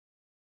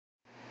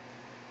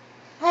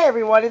Hi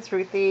everyone, it's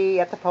Ruthie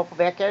at the Popple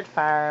Backyard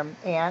Farm,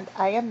 and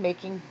I am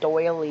making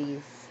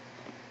doilies.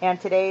 And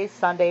today's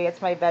Sunday,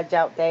 it's my veg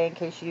out day in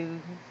case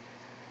you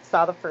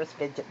saw the first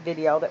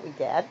video that we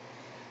did.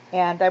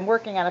 And I'm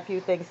working on a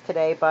few things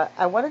today, but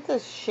I wanted to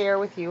share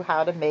with you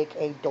how to make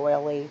a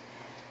doily.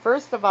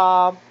 First of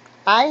all,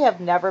 I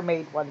have never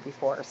made one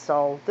before,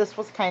 so this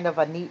was kind of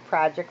a neat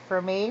project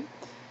for me.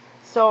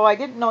 So I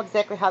didn't know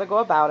exactly how to go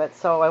about it,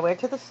 so I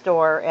went to the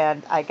store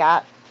and I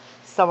got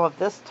some of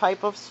this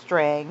type of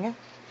string,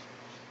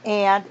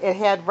 and it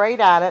had right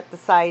on it the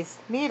size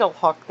needle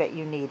hook that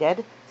you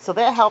needed, so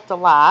that helped a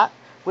lot,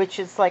 which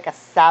is like a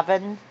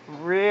 7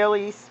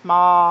 really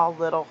small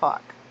little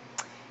hook,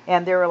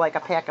 and they were like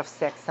a pack of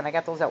 6, and I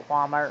got those at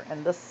Walmart,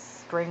 and this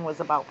string was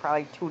about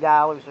probably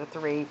 $2 or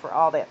 3 for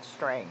all that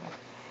string.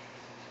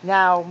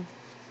 Now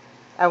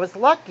I was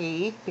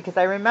lucky because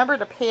I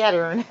remembered a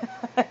pattern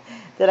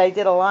that I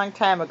did a long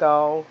time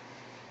ago,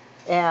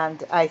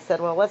 and I said,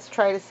 well, let's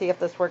try to see if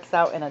this works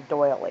out in a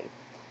doily.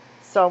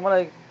 So I'm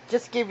going to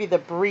just give you the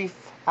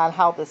brief on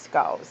how this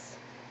goes.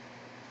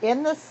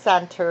 In the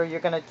center,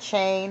 you're going to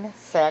chain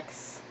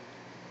 6,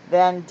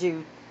 then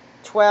do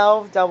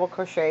 12 double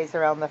crochets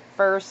around the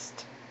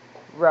first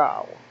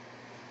row.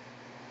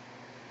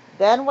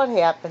 Then what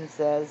happens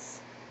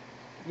is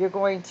you're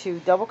going to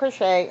double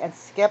crochet and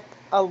skip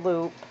a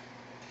loop,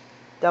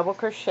 double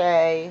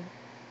crochet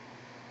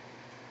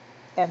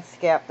and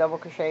skip, double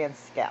crochet and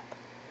skip.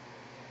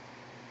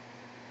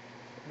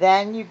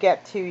 Then you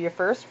get to your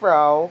first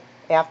row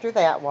after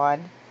that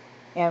one,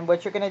 and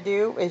what you're going to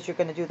do is you're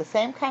going to do the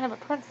same kind of a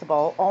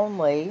principle,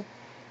 only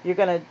you're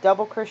going to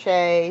double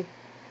crochet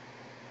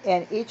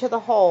in each of the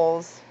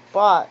holes,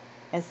 but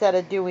instead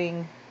of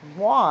doing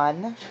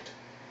 1,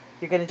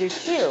 you're going to do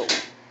 2.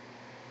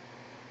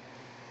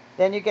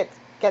 Then you get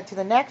to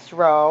the next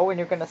row and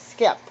you're going to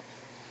skip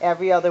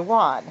every other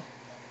one.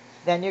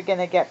 Then you're going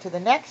to get to the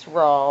next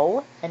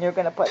row and you're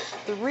going to put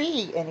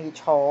 3 in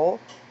each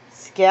hole,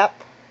 skip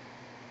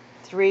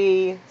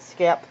 3,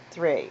 skip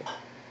 3.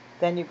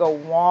 Then you go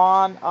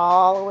 1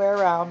 all the way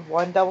around,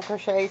 1 double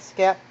crochet,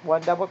 skip,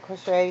 1 double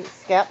crochet,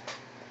 skip,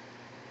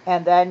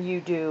 and then you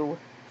do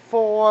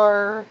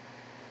 4,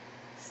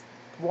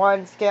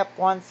 1 skip,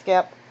 1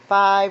 skip,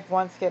 5,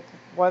 1 skip,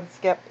 1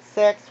 skip,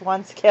 6,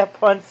 1 skip,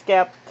 1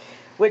 skip,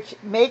 which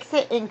makes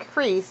it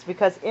increase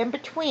because in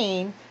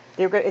between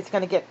it's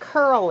going to get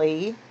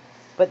curly.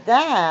 But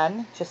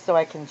then, just so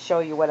I can show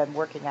you what I'm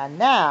working on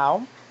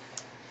now,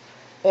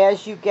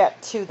 as you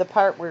get to the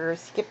part where you're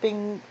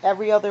skipping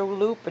every other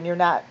loop and you're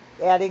not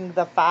adding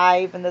the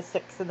 5 and the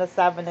 6 and the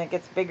 7, and it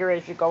gets bigger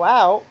as you go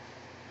out,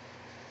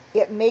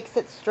 it makes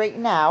it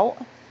straighten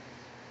out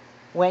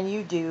when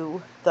you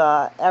do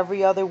the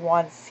every other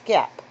one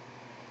skip.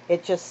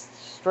 It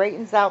just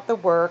straightens out the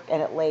work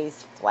and it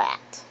lays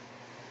flat.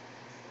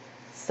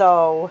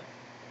 So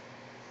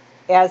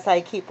as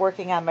I keep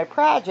working on my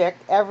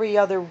project, every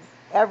other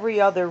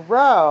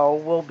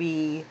row will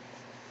be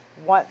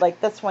one,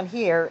 like this one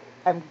here.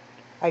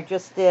 I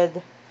just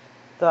did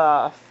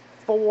the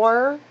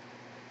 4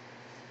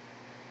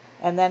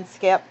 and then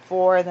skip,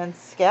 4 and then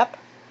skip.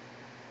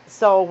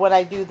 So when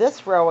I do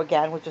this row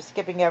again, which is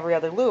skipping every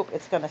other loop,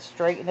 it's going to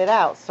straighten it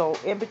out. So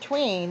in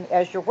between,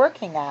 as you're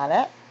working on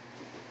it,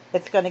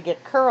 it's going to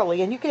get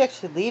curly, and you could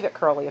actually leave it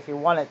curly if you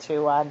wanted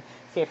to, on,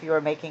 say, if you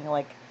were making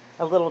like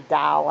a little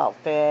doll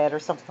outfit or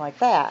something like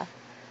that.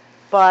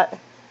 But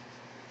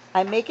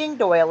I'm making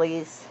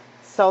doilies,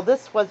 so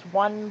this was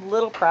one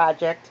little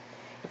project.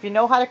 If you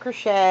know how to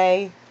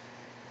crochet,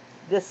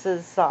 this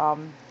is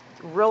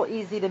real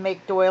easy to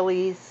make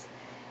doilies.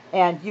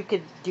 And you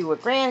could do a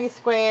granny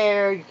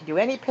square, you can do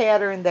any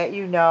pattern that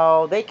you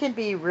know. They can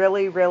be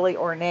really, really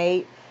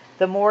ornate.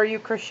 The more you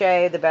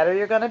crochet, the better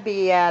you're going to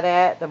be at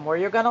it, the more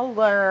you're going to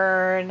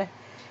learn.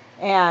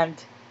 And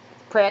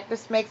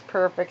practice makes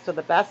perfect, so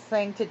the best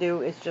thing to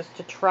do is just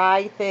to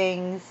try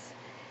things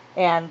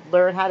and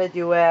learn how to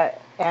do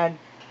it. And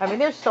I mean,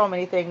 there's so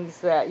many things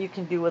that you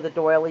can do with a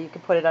doily. You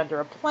can put it under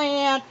a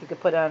plant, you could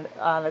put it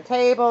on a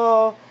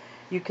table,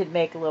 you could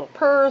make little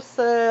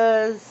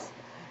purses,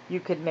 you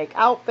could make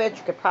outfits,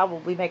 you could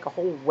probably make a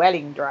whole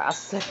wedding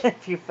dress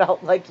if you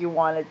felt like you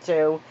wanted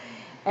to.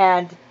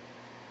 And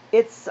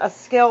it's a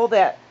skill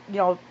that,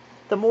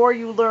 the more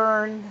you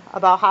learn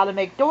about how to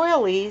make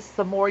doilies,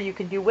 the more you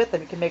can do with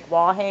them. You can make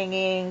wall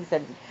hangings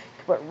and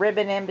put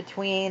ribbon in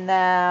between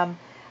them.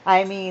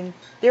 I mean,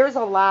 there's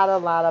a lot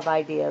of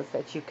ideas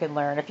that you can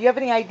learn. If you have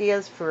any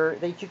ideas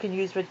that you can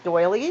use with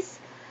doilies,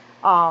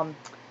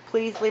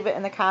 please leave it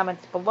in the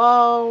comments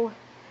below.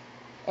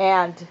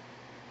 And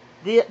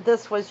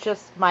this was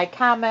just my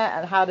comment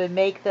on how to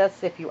make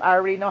this. If you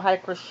already know how to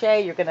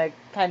crochet, you're going to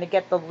kind of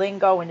get the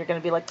lingo, and you're going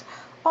to be like,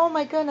 oh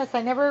my goodness,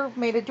 I never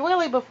made a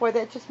doily before.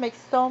 That just makes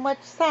so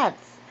much sense.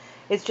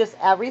 It's just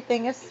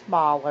everything is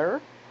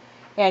smaller,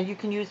 and you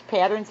can use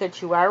patterns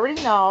that you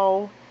already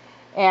know,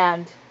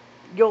 and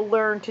you'll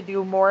learn to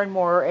do more and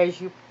more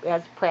as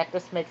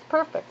practice makes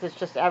perfect. It's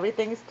just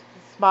everything's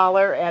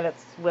smaller, and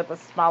it's with a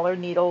smaller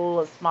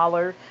needle, a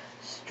smaller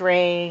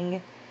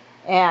string,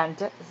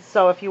 And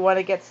so if you want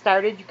to get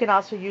started, you can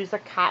also use a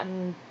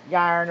cotton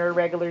yarn or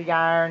regular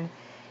yarn.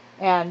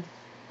 And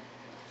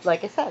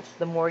like I said,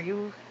 the more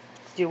you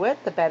do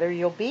it, the better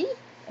you'll be.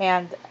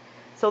 And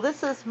so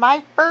this is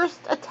my first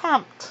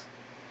attempt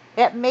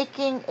at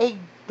making a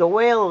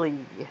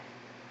doily.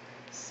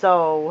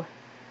 So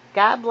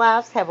God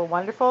bless. Have a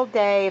wonderful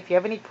day. If you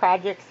have any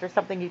projects or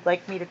something you'd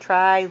like me to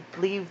try,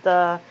 leave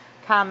the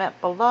comment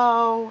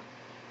below.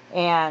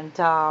 And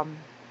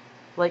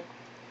like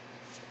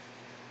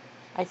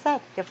I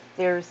said, if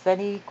there's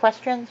any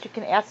questions, you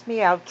can ask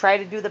me. I'll try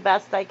to do the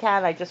best I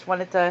can. I just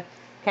wanted to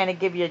kind of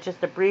give you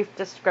just a brief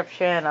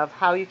description of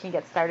how you can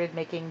get started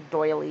making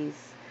doilies.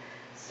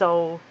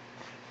 So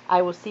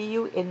I will see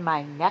you in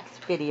my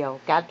next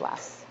video. God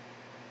bless.